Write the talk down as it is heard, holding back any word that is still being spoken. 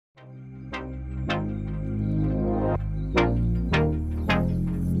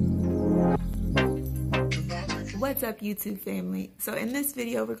What's up, YouTube family? So in this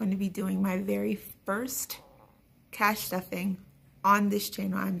video, we're going to be doing my very first cash stuffing on this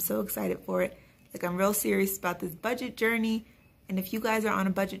channel. I'm so excited for it. Like, I'm real serious about this budget journey. And if you guys are on a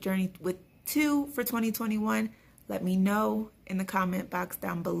budget journey with too for 2021, let me know in the comment box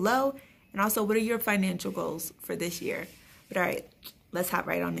down below. And also, what are your financial goals for this year? But all right, let's hop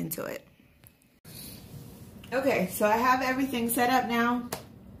right on into it. Okay, so I have everything set up now.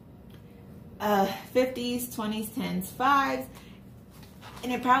 50s, 20s, 10s, 5s.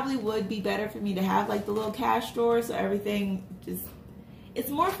 And it probably would be better for me to have like the little cash drawer, so everything just,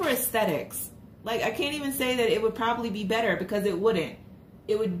 it's more for aesthetics. Like, I can't even say that it would probably be better, because it wouldn't.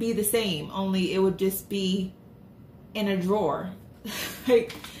 It would be the same, only it would just be in a drawer.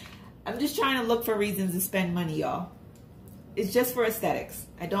 Like, I'm just trying to look for reasons to spend money, y'all. It's just for aesthetics.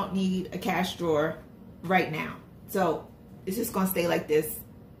 I don't need a cash drawer right now. So it's just gonna stay like this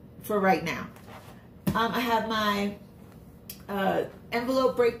for right now. I have my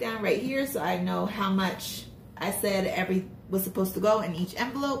envelope breakdown right here, so I know how much I said every was supposed to go in each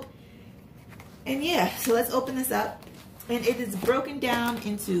envelope. And yeah, so let's open this up. And it is broken down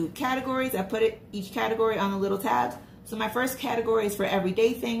into categories. I put each category on a little tab. So my first category is for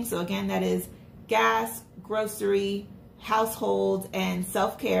everyday things. So again, that is gas, grocery, household, and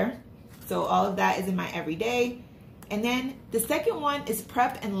self-care. So all of that is in my everyday. And then the second one is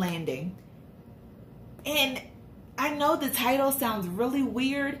prep and landing. And I know the title sounds really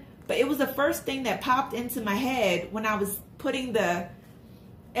weird, but it was the first thing that popped into my head when I was putting the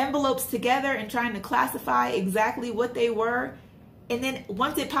envelopes together and trying to classify exactly what they were. And then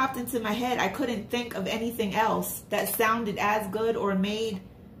once it popped into my head, I couldn't think of anything else that sounded as good or made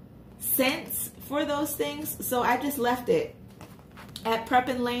sense for those things. So I just left it at prep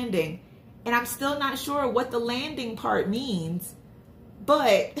and landing. And I'm still not sure what the landing part means,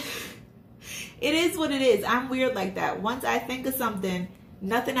 but it is what it is. I'm weird like that. Once I think of something,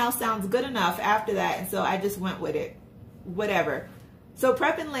 nothing else sounds good enough after that. And so I just went with it. Whatever. So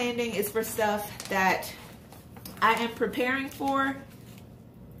prep and landing is for stuff that I am preparing for.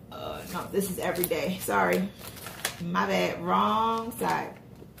 No, this is every day. Sorry. My bad. Wrong side.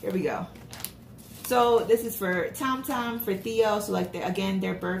 Here we go. So this is for Tom, for Theo. So like, again,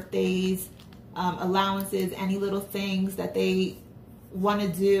 their birthdays, allowances, any little things that they want to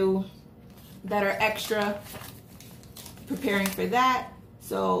do that are extra. Preparing for that.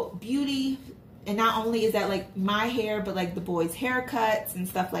 So beauty. And not only is that like my hair, but like the boys' haircuts and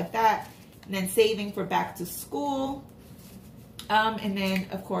stuff like that. And then saving for back to school. And then,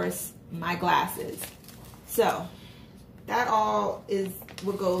 of course, my glasses. So that all is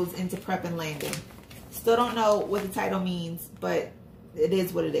what goes into prep and landing. Still don't know what the title means, but it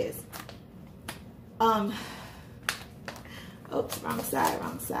is what it is. Oops, wrong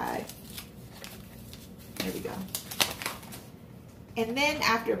side. There we go. And then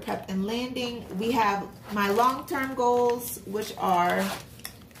after prep and landing, we have my long-term goals, which are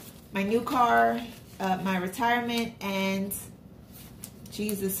my new car, my retirement, and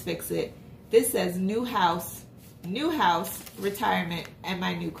Jesus fix it. This says new house, retirement, and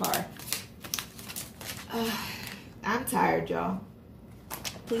my new car. I'm tired, y'all.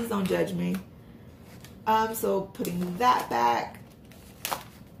 Please don't judge me. So putting that back.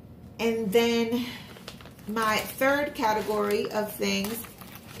 And then my third category of things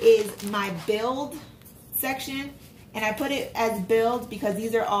is my build section. And I put it as build because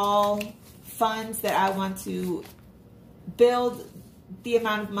these are all funds that I want to build the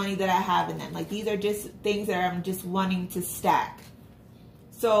amount of money that I have in them. Like, these are just things that I'm just wanting to stack.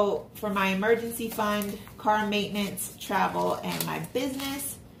 So for my emergency fund, car maintenance, travel, and my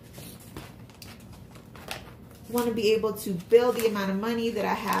business, I want to be able to build the amount of money that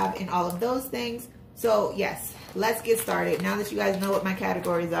I have in all of those things. So yes, let's get started. Now that you guys know what my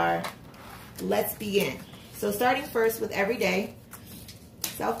categories are, let's begin. So starting first with everyday,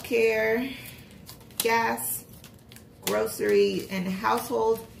 self-care, gas, grocery, and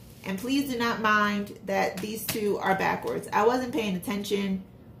household. And please do not mind that these two are backwards. I wasn't paying attention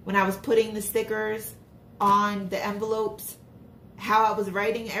when I was putting the stickers on the envelopes, how I was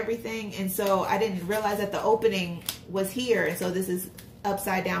writing everything. And so I didn't realize that the opening was here. And so this is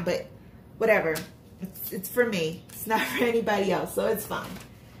upside down, but whatever. It's for me. It's not for anybody else, so it's fine.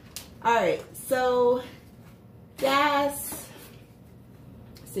 All right, so gas,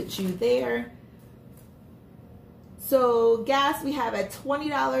 sit you there. So gas we have at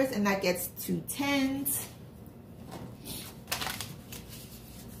 $20, and that gets 2 10s.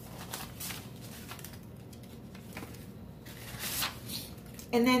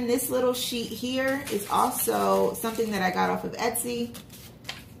 And then this little sheet here is also something that I got off of Etsy.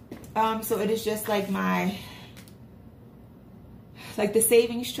 So it is just like my like the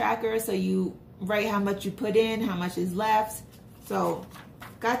savings tracker, so you write how much you put in, how much is left. So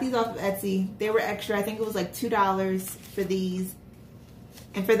got these off of Etsy. They were extra. I think it was like $2 for these.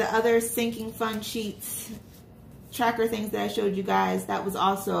 And for the other sinking fund sheets, tracker things that I showed you guys, that was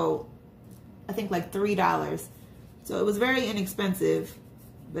also, I think, like $3. So it was very inexpensive.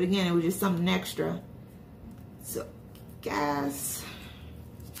 But again, it was just something extra. So gas.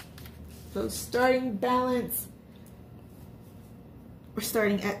 So starting balance, we're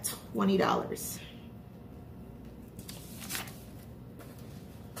starting at $20.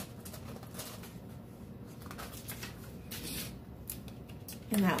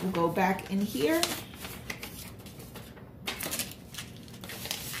 And that will go back in here.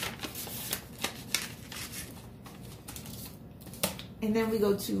 And then we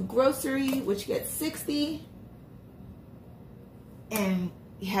go to grocery, which gets $60. And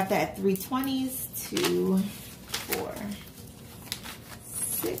we have that 320s, 2, 4,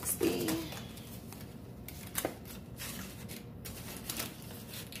 60.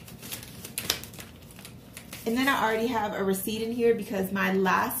 And then I already have a receipt in here because my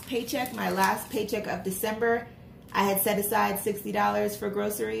last paycheck of December, I had set aside $60 for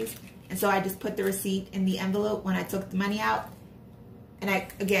groceries. And so I just put the receipt in the envelope when I took the money out. And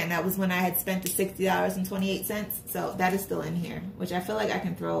again, that was when I had spent the $60.28. So that is still in here, which I feel like I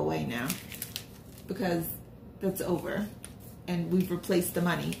can throw away now because that's over and we've replaced the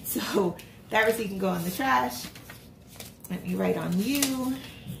money. So that receipt can go in the trash. Let me write on you.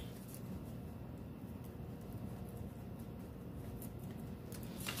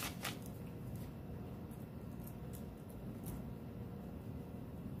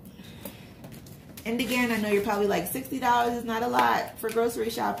 And again, I know you're probably like, $60 is not a lot for grocery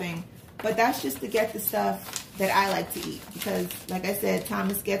shopping, but that's just to get the stuff that I like to eat. Because like I said,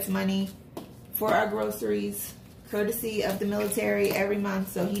 Thomas gets money for our groceries, courtesy of the military every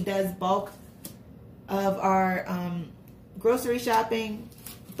month. So he does bulk of our grocery shopping,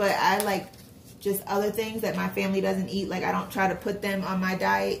 but I like just other things that my family doesn't eat. Like I don't try to put them on my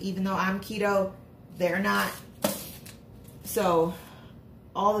diet, even though I'm keto, they're not. So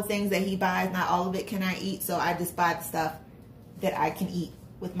all the things that he buys, not all of it can I eat, so I just buy the stuff that I can eat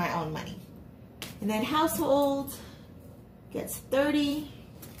with my own money. And then household gets 30,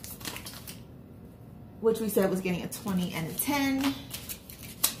 which we said was getting a 20 and a 10.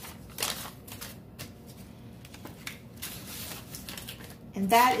 And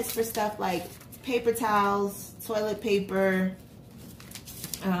that is for stuff like paper towels, toilet paper,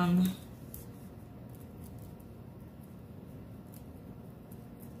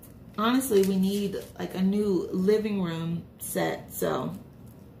 honestly, we need like a new living room set, so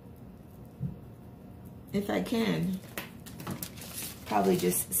if I can, probably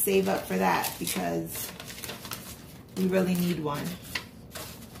just save up for that because we really need one.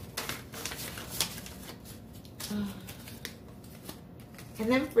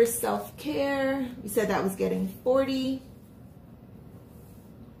 And then for self-care, we said that was getting 40.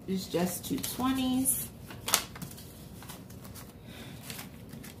 It's just 2 20s.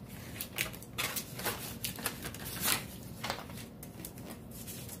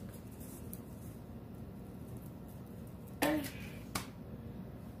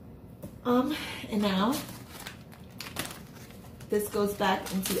 And now this goes back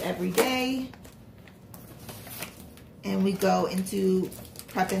into everyday, and we go into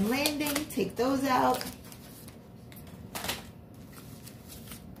prep and landing, take those out.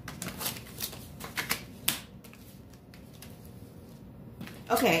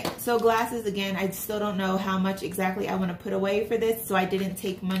 Okay, so glasses again, I still don't know how much exactly I want to put away for this, so I didn't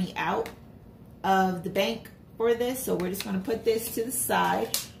take money out of the bank for this, so we're just going to put this to the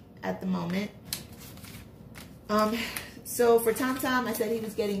side at the moment. So for Tom Tom, I said he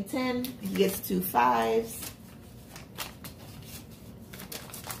was getting 10. He gets 2 5s.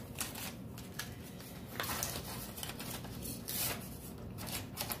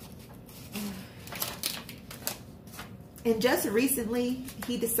 And just recently,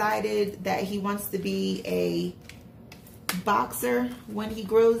 he decided that he wants to be a boxer when he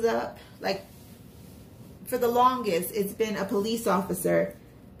grows up. Like, for the longest, it's been a police officer.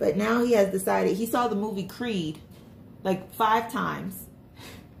 But now he has decided, he saw the movie Creed like 5 times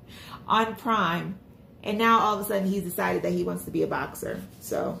on Prime. And now all of a sudden he's decided that he wants to be a boxer.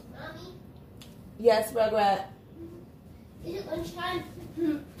 So. Mommy? Yes, Rugrat? Is it lunchtime?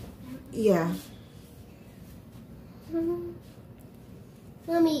 Yeah.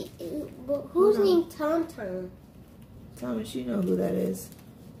 Mommy, who's named Tom Tom? Thomas, you know who that is.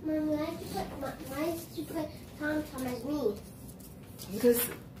 Mommy, why did you put Tom Tom as me? Because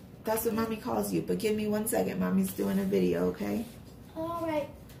that's what Mommy calls you. But give me 1 second. Mommy's doing a video, okay? All right.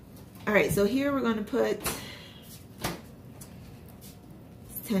 All right, so here we're going to put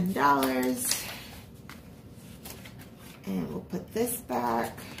 $10. And we'll put this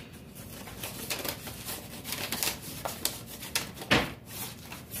back.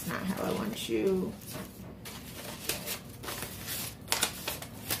 It's not how I want you.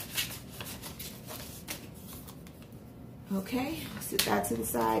 Okay, set that to the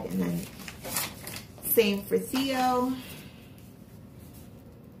side, and then same for Theo.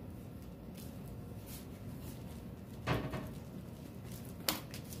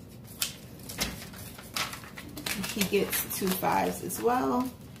 He gets 2 5s as well.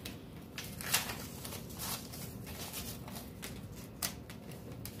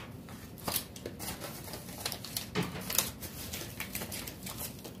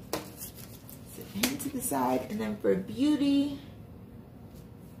 Set him to the side, and then for beauty,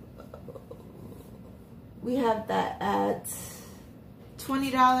 we have that at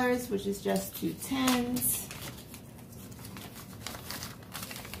 $20, which is just 2 10s.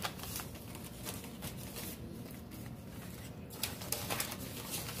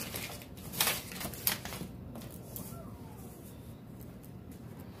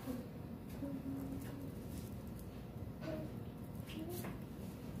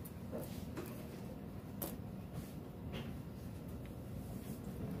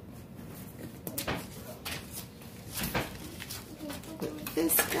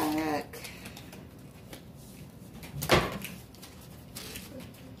 This back.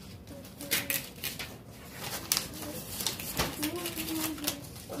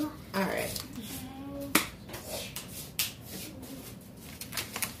 All right.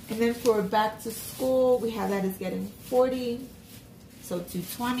 And then for back to school, we have that as getting 40. So 2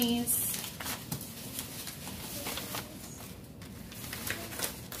 20s.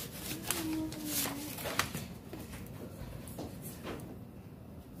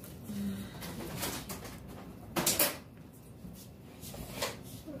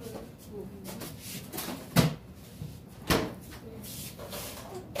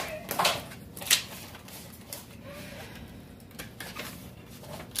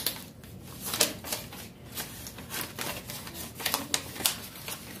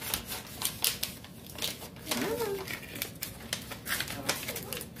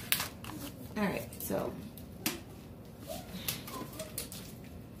 So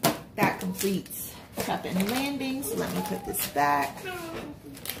that completes prep and landing. So let me put this back.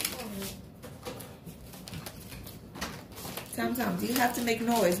 Tom, do you have to make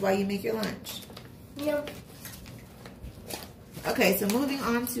noise while you make your lunch? No. Okay, so moving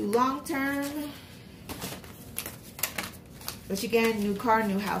on to long term. Which again, new car,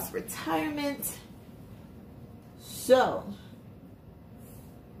 new house, retirement. So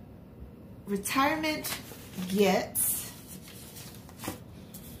retirement gets,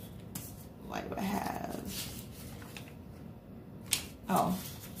 what do I have? Oh,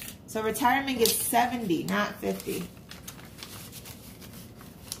 so retirement gets 70, not 50.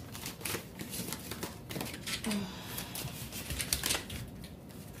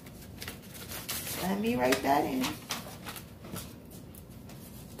 Let me write that in.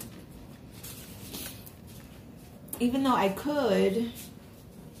 Even though I could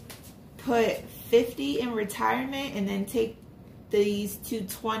put 50 in retirement and then take these 2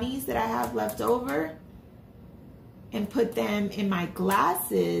 20s that I have left over and put them in my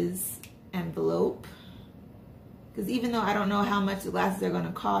glasses envelope. Because even though I don't know how much the glasses are going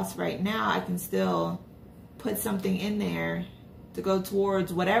to cost right now, I can still put something in there to go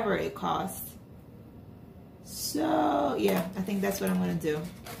towards whatever it costs. So yeah, I think that's what I'm going to do.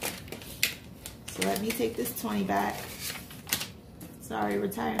 So let me take this 20 back. Sorry,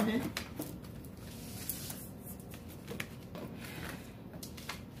 retirement.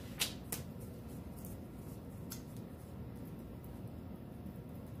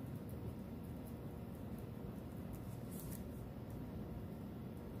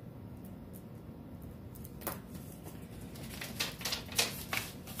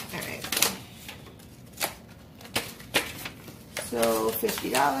 So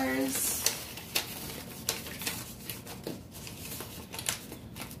 $50.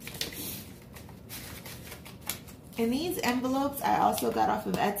 And these envelopes I also got off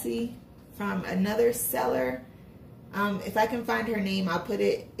of Etsy from another seller. If I can find her name, I'll put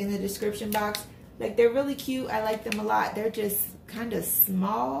it in the description box. Like, they're really cute. I like them a lot. They're just kind of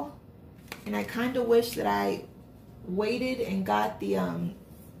small. And I kind of wish that I waited and got the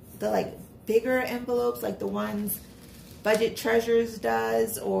like bigger envelopes, like the ones Budget Treasures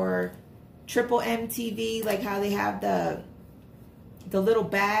does, or Triple MTV, like how they have the the little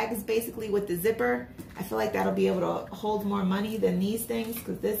bags basically with the zipper. I feel like that'll be able to hold more money than these things,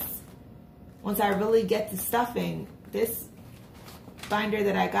 because this, once I really get to stuffing, this binder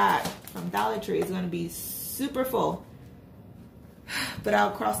that I got from Dollar Tree is going to be super full. But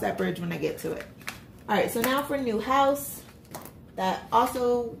I'll cross that bridge when I get to it. All right, so now for new house, that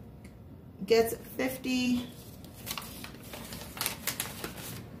also gets 50.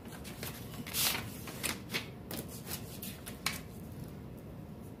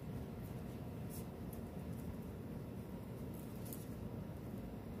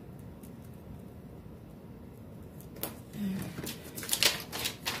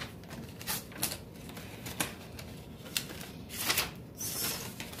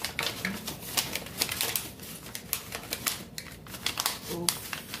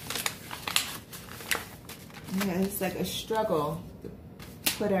 Yeah, it's like a struggle to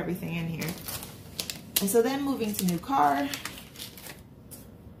put everything in here. And so then moving to new car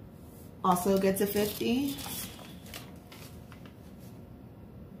also gets a 50.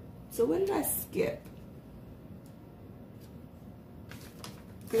 So what did I skip?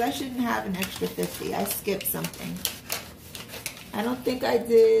 Because I shouldn't have an extra 50. I skipped something. I don't think I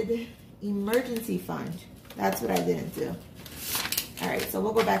did emergency fund. That's what I didn't do. All right, so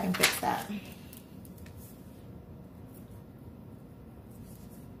we'll go back and fix that.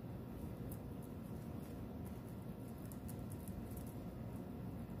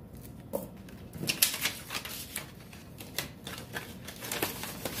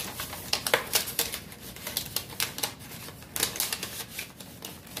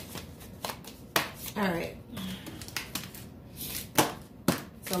 All right.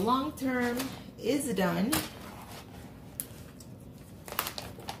 So long term is done.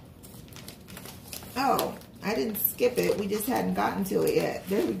 Oh, I didn't skip it. We just hadn't gotten to it yet.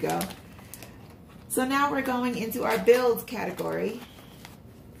 There we go. So now we're going into our builds category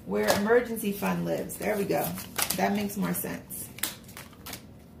where emergency fund lives. There we go. That makes more sense.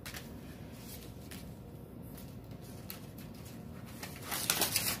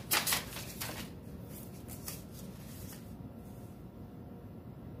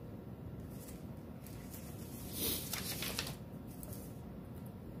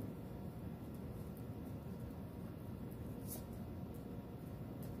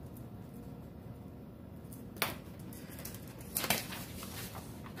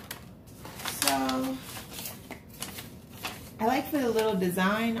 I like for the little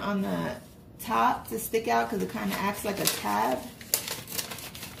design on the top to stick out because it kind of acts like a tab.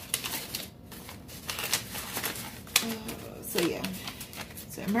 So yeah,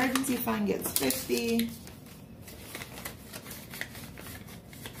 so emergency fund gets 50.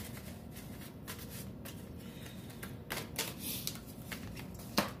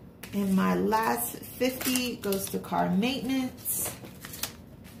 And my last 50 goes to car maintenance.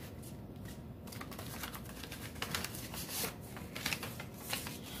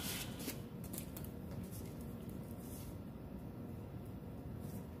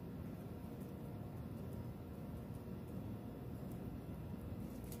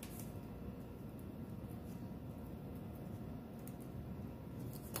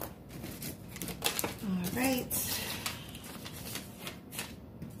 Right.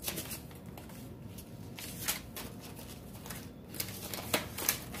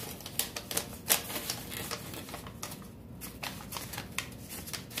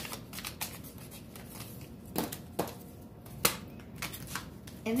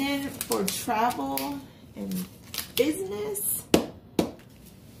 And then for travel and business,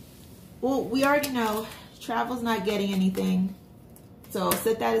 well, we already know travel's not getting anything, so I'll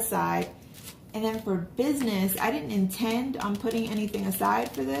set that aside. And then for business, I didn't intend on putting anything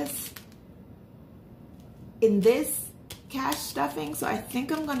aside for this in this cash stuffing, so I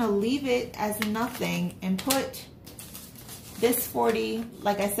think I'm gonna leave it as nothing and put this 40,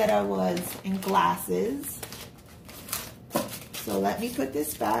 like I said I was, in glasses. So let me put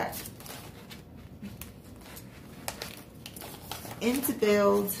this back into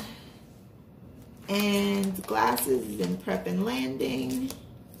build, and glasses is in prep and landing.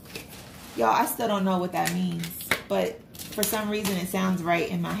 Y'all, I still don't know what that means, but for some reason it sounds right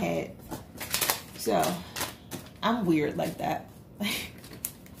in my head. So, I'm weird like that.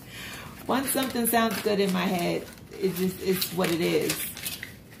 Once something sounds good in my head, it's what it is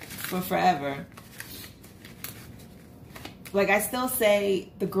for forever. Like, I still say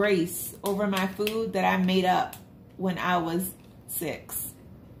the grace over my food that I made up when I was 6.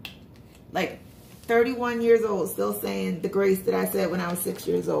 Like, 31 years old, still saying the grace that I said when I was 6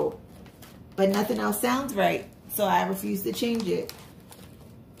 years old. But nothing else sounds right, so I refuse to change it.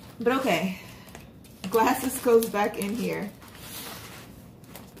 But okay, glasses goes back in here.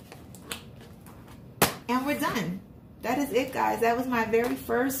 And we're done. That is it, guys. That was my very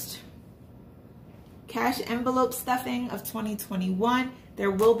first cash envelope stuffing of 2021.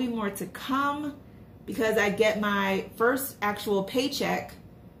 There will be more to come because I get my first actual paycheck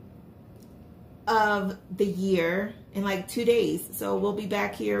of the year in like 2 days. So we'll be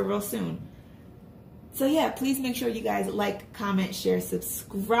back here real soon. So yeah, please make sure you guys like, comment, share,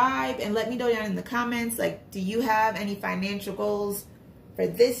 subscribe, and let me know down in the comments, like, do you have any financial goals for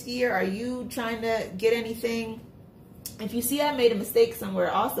this year? Are you trying to get anything? If you see I made a mistake somewhere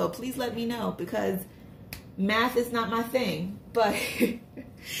also, please let me know, because math is not my thing. But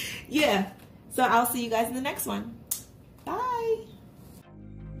yeah, so I'll see you guys in the next one.